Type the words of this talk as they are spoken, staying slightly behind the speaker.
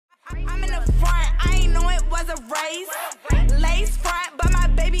was a race. Lace front, but my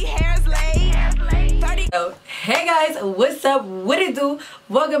baby hair's laid. 30. So, hey guys, what's up? What it do?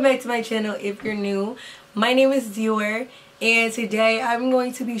 Welcome back to my channel if you're new. My name is Dior, and today I'm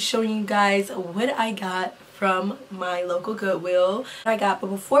going to be showing you guys what I got from my local Goodwill. But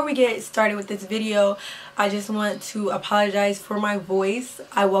before we get started with this video, I just want to apologize for my voice.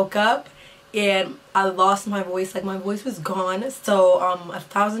 I woke up and I lost my voice. Like, my voice was gone. So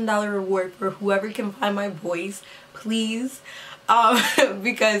 $1,000 reward for whoever can find my voice, please,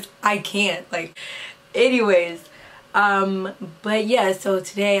 because I can't, like, anyways. But yeah, so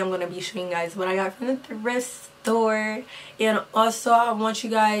today I'm gonna be showing you guys what I got from the thrift store, and also I want you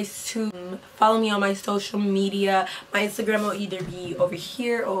guys to follow me on my social media. My Instagram will either be over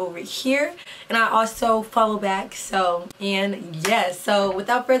here or over here, and I also follow back. So, and yeah, so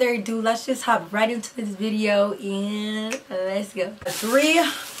without further ado, let's just hop right into this video and let's go. 3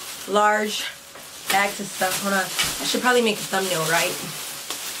 large bags of stuff. Hold on, I should probably make a thumbnail, right?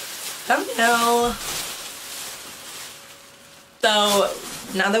 Thumbnail. So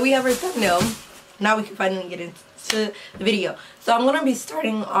now that we have our thumbnail, now we can finally get into the video. So I'm gonna be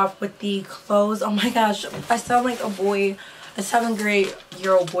starting off with the clothes. Oh my gosh, I sound like a boy, a 7th grade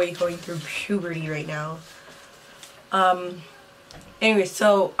boy going through puberty right now. Anyway,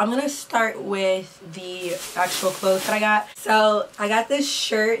 so I'm gonna start with the actual clothes that I got. So I got this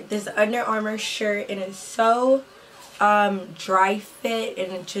shirt, this Under Armour shirt, and it's so dry fit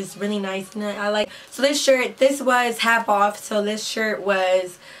and it's just really nice, and I like. So this shirt, this was half off, so this shirt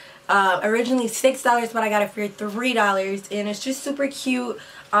was originally $6, but I got it for $3, and it's just super cute,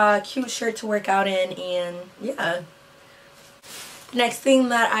 cute shirt to work out in. And yeah, the next thing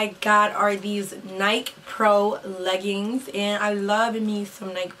that I got are these Nike Pro leggings, and I love me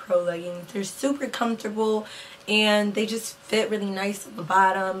some Nike Pro leggings. They're super comfortable and they just fit really nice at the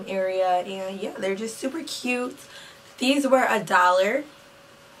bottom area, and yeah, they're just super cute. These were $1,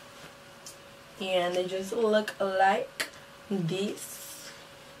 and they just look like this.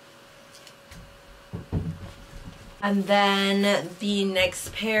 And then the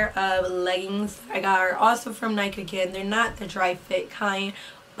next pair of leggings I got are also from Nike again. They're not the dry fit kind,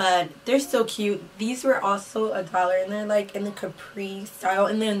 but they're still cute. These were also $1, and they're like in the capri style.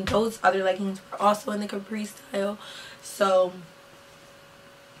 And then those other leggings were also in the capri style. So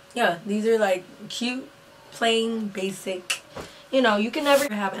yeah, these are like cute, plain, basic. You know, you can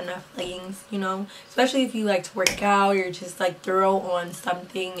never have enough leggings, you know, especially if you like to work out or just like throw on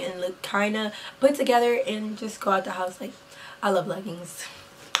something and look kind of put together and just go out the house. Like, I love leggings.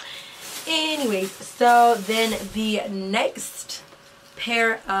 Anyways, so then the next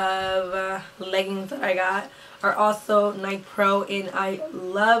pair of leggings that I got are also Nike Pro, and I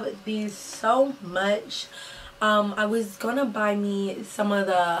love these so much. I was gonna buy me some of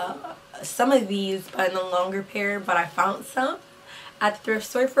these, but in the longer pair, but I found some at the thrift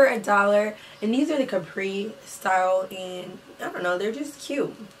store for $1, and these are the capri style, and I don't know, they're just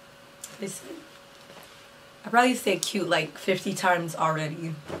cute. I probably said cute like 50 times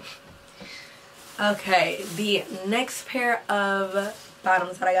already. Okay, the next pair of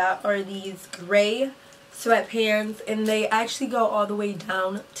bottoms that I got are these gray sweatpants, and they actually go all the way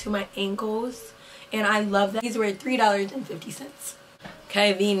down to my ankles, and I love that. These were $3.50.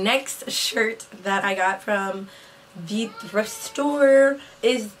 Okay, the next shirt that I got from the thrift store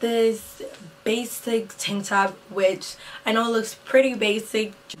is this basic tank top, which I know looks pretty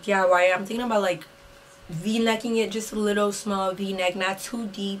basic. DIY. I'm thinking about like v-necking it, just a little small v-neck, not too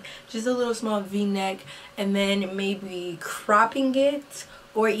deep, just a little small v-neck, and then maybe cropping it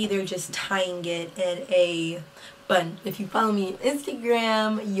or either just tying it in a bun. If you follow me on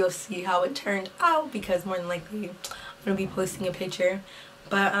Instagram, you'll see how it turned out, because more than likely I'm gonna be posting a picture.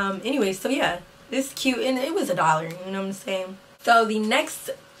 But anyway, so yeah, it's cute, and it was $1, you know what I'm saying? So the next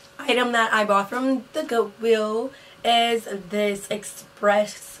item that I bought from the Goodwill is this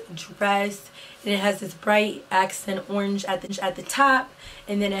express dress, and it has this bright accent orange at the top,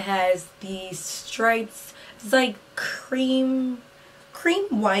 and then it has these stripes. It's like cream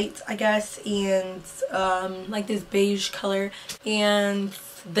white, I guess, and like this beige color, and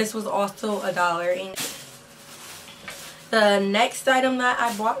this was also $1. And the next item that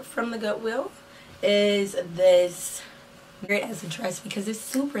I bought from the Goodwill is this. Great as a dress because it's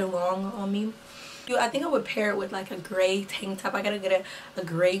super long on me. I think I would pair it with like a gray tank top. I gotta get a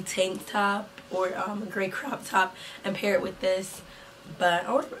gray tank top or a gray crop top and pair it with this, but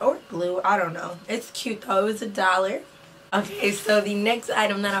or blue. I don't know. It's cute though. It was $1. Okay, so the next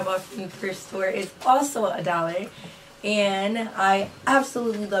item that I bought from the thrift store is also $1, and I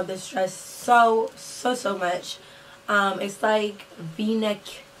absolutely love this dress so much. It's like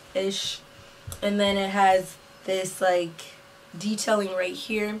v-neck-ish And then it has this like detailing right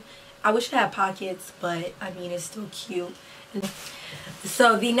here. I wish it had pockets, but I mean it's still cute. And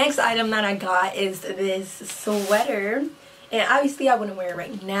so the next item that I got is this sweater. And obviously I wouldn't wear it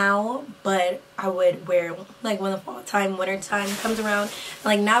right now, but I would wear it like when the fall time, winter time comes around.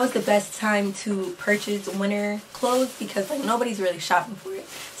 Like now is the best time to purchase winter clothes because like nobody's really shopping for it.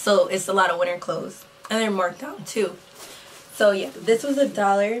 So it's a lot of winter clothes. And they're marked down too. So yeah, this was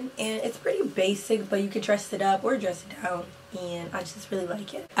 $1 and it's pretty basic, but you could dress it up or dress it down. And I just really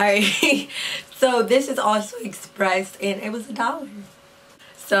like it. Alright, so this is also expressed and it was $1.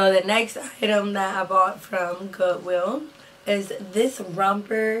 So the next item that I bought from Goodwill is this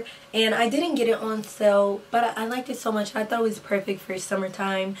romper, and I didn't get it on sale, but I liked it so much. I thought it was perfect for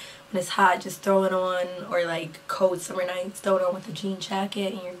summertime when it's hot. Just throw it on, or like cold summer nights, throw it on with a jean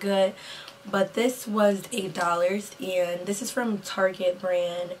jacket and you're good. But this was $8, and this is from Target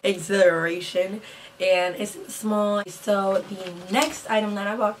brand Exhilaration, and it's small. So the next item that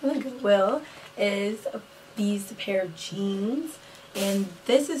I bought from the Goodwill is these pair of jeans, and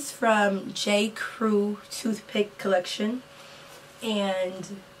this is from J. Crew Toothpick Collection.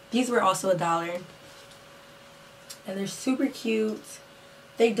 And these were also $1, and they're super cute.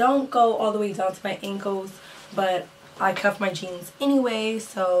 They don't go all the way down to my ankles, but I cuff my jeans anyway,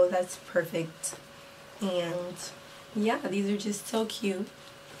 so that's perfect. And yeah, these are just so cute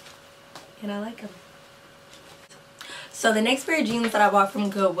and I like them. So the next pair of jeans that I bought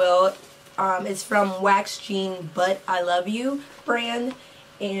from Goodwill is from Wax Jean But I Love You brand,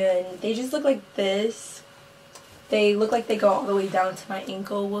 and they just look like this. They look like they go all the way down to my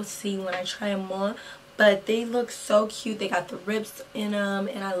ankle. We'll see when I try them on. But they look so cute. They got the rips in them.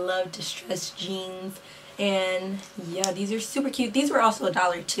 And I love distressed jeans. And yeah, these are super cute. These were also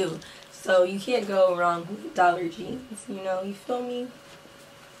 $1 too. So you can't go wrong with $1 jeans. You know, you feel me?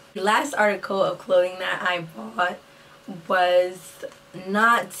 The last article of clothing that I bought was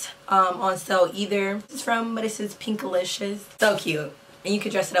not on sale either. It's from, but it says Pinkalicious. So cute. And you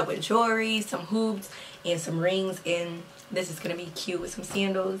could dress it up with jewelry, some hoops, and some rings, and this is gonna be cute with some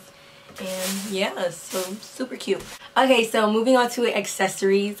sandals. And yeah, so super cute. Okay, so moving on to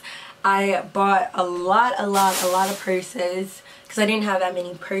accessories. I bought a lot of purses because I didn't have that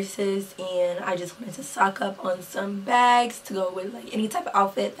many purses, and I just wanted to stock up on some bags to go with like any type of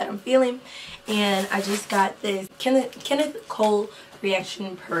outfit that I'm feeling. And I just got this Kenneth Cole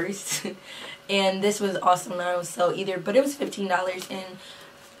Reaction purse. And this was also not on sale either, but it was $15, and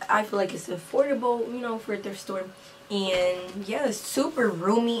I feel like it's affordable, you know, for a thrift store. And yeah, it's super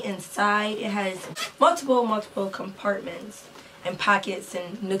roomy inside. It has multiple compartments and pockets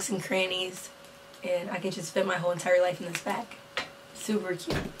and nooks and crannies, and I could just fit my whole entire life in this bag. Super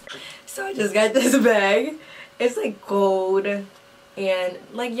cute. So I just got this bag. It's like gold and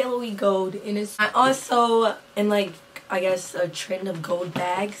like yellowy gold, and it's also in like, I guess, a trend of gold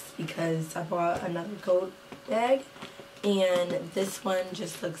bags because I bought another gold bag, and this one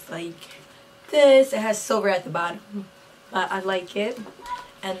just looks like this. It has silver at the bottom, but I like it.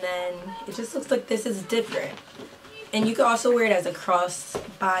 And then it just looks like this is different, and you can also wear it as a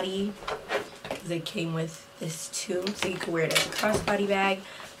crossbody because it came with this too, so you can wear it as a crossbody bag.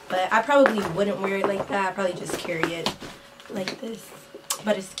 But I probably wouldn't wear it like that. I probably just carry it like this,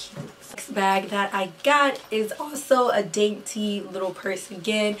 but it's cute. Next bag that I got is also a dainty little purse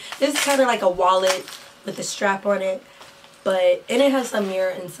again. This is kind of like a wallet with a strap on it, and it has a mirror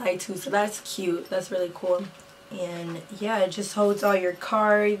inside too, so that's cute. That's really cool. And yeah, it just holds all your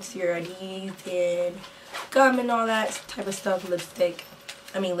cards, your IDs, and gum and all that type of stuff. Lipstick,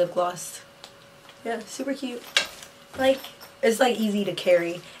 I mean lip gloss. Yeah, super cute. Like, it's like easy to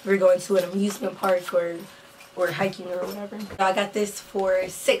carry if you're going to an amusement park or hiking or whatever. I got this for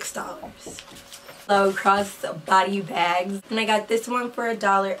 $6. So cross body bags, and I got this one for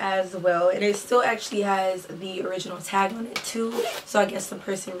 $1 as well, and it still actually has the original tag on it too, so I guess the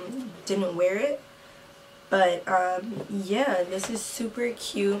person didn't wear it. But yeah, this is super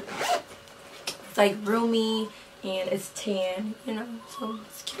cute. It's like roomy and it's tan, you know, so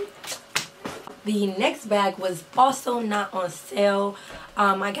it's cute. The next bag was also not on sale.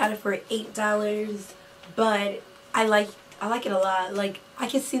 I got it for $8, but I like it a lot. Like, I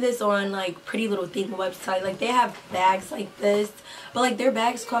can see this on like Pretty Little Thing website. Like, they have bags like this, but like their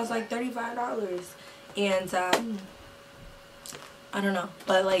bags cost like $35, and I don't know,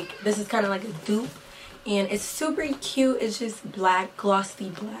 but like this is kind of like a dupe, and it's super cute. It's just black, glossy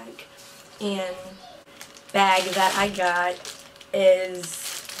black. And bag that I got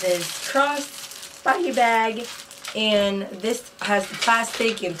is this cross body bag, and this has the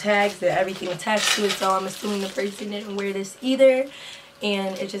plastic and tags and everything attached to it, so I'm assuming the person didn't wear this either.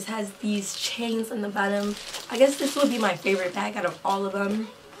 and it just has these chains on the bottom. I guess this would be my favorite bag out of all of them.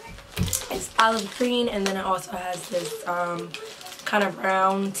 It's olive green, and then it also has this kind of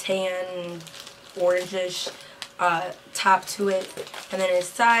brown, tan, orangish top to it. And then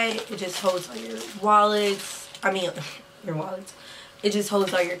inside, it just holds all your wallets. I mean, your wallets. It just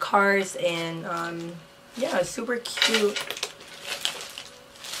holds all your cards, and yeah, it's super cute.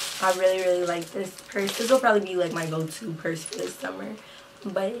 I really like this purse. This will probably be like my go-to purse for this summer.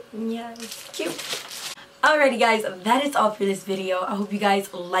 But yeah, it's cute. Alrighty guys, that is all for this video. I hope you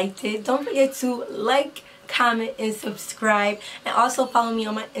guys liked it. Don't forget to like, comment, and subscribe. And also follow me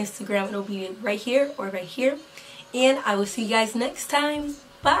on my Instagram. It'll be right here or right here. And I will see you guys next time.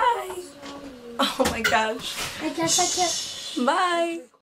 Bye. Oh my gosh. I guess I can't. Bye.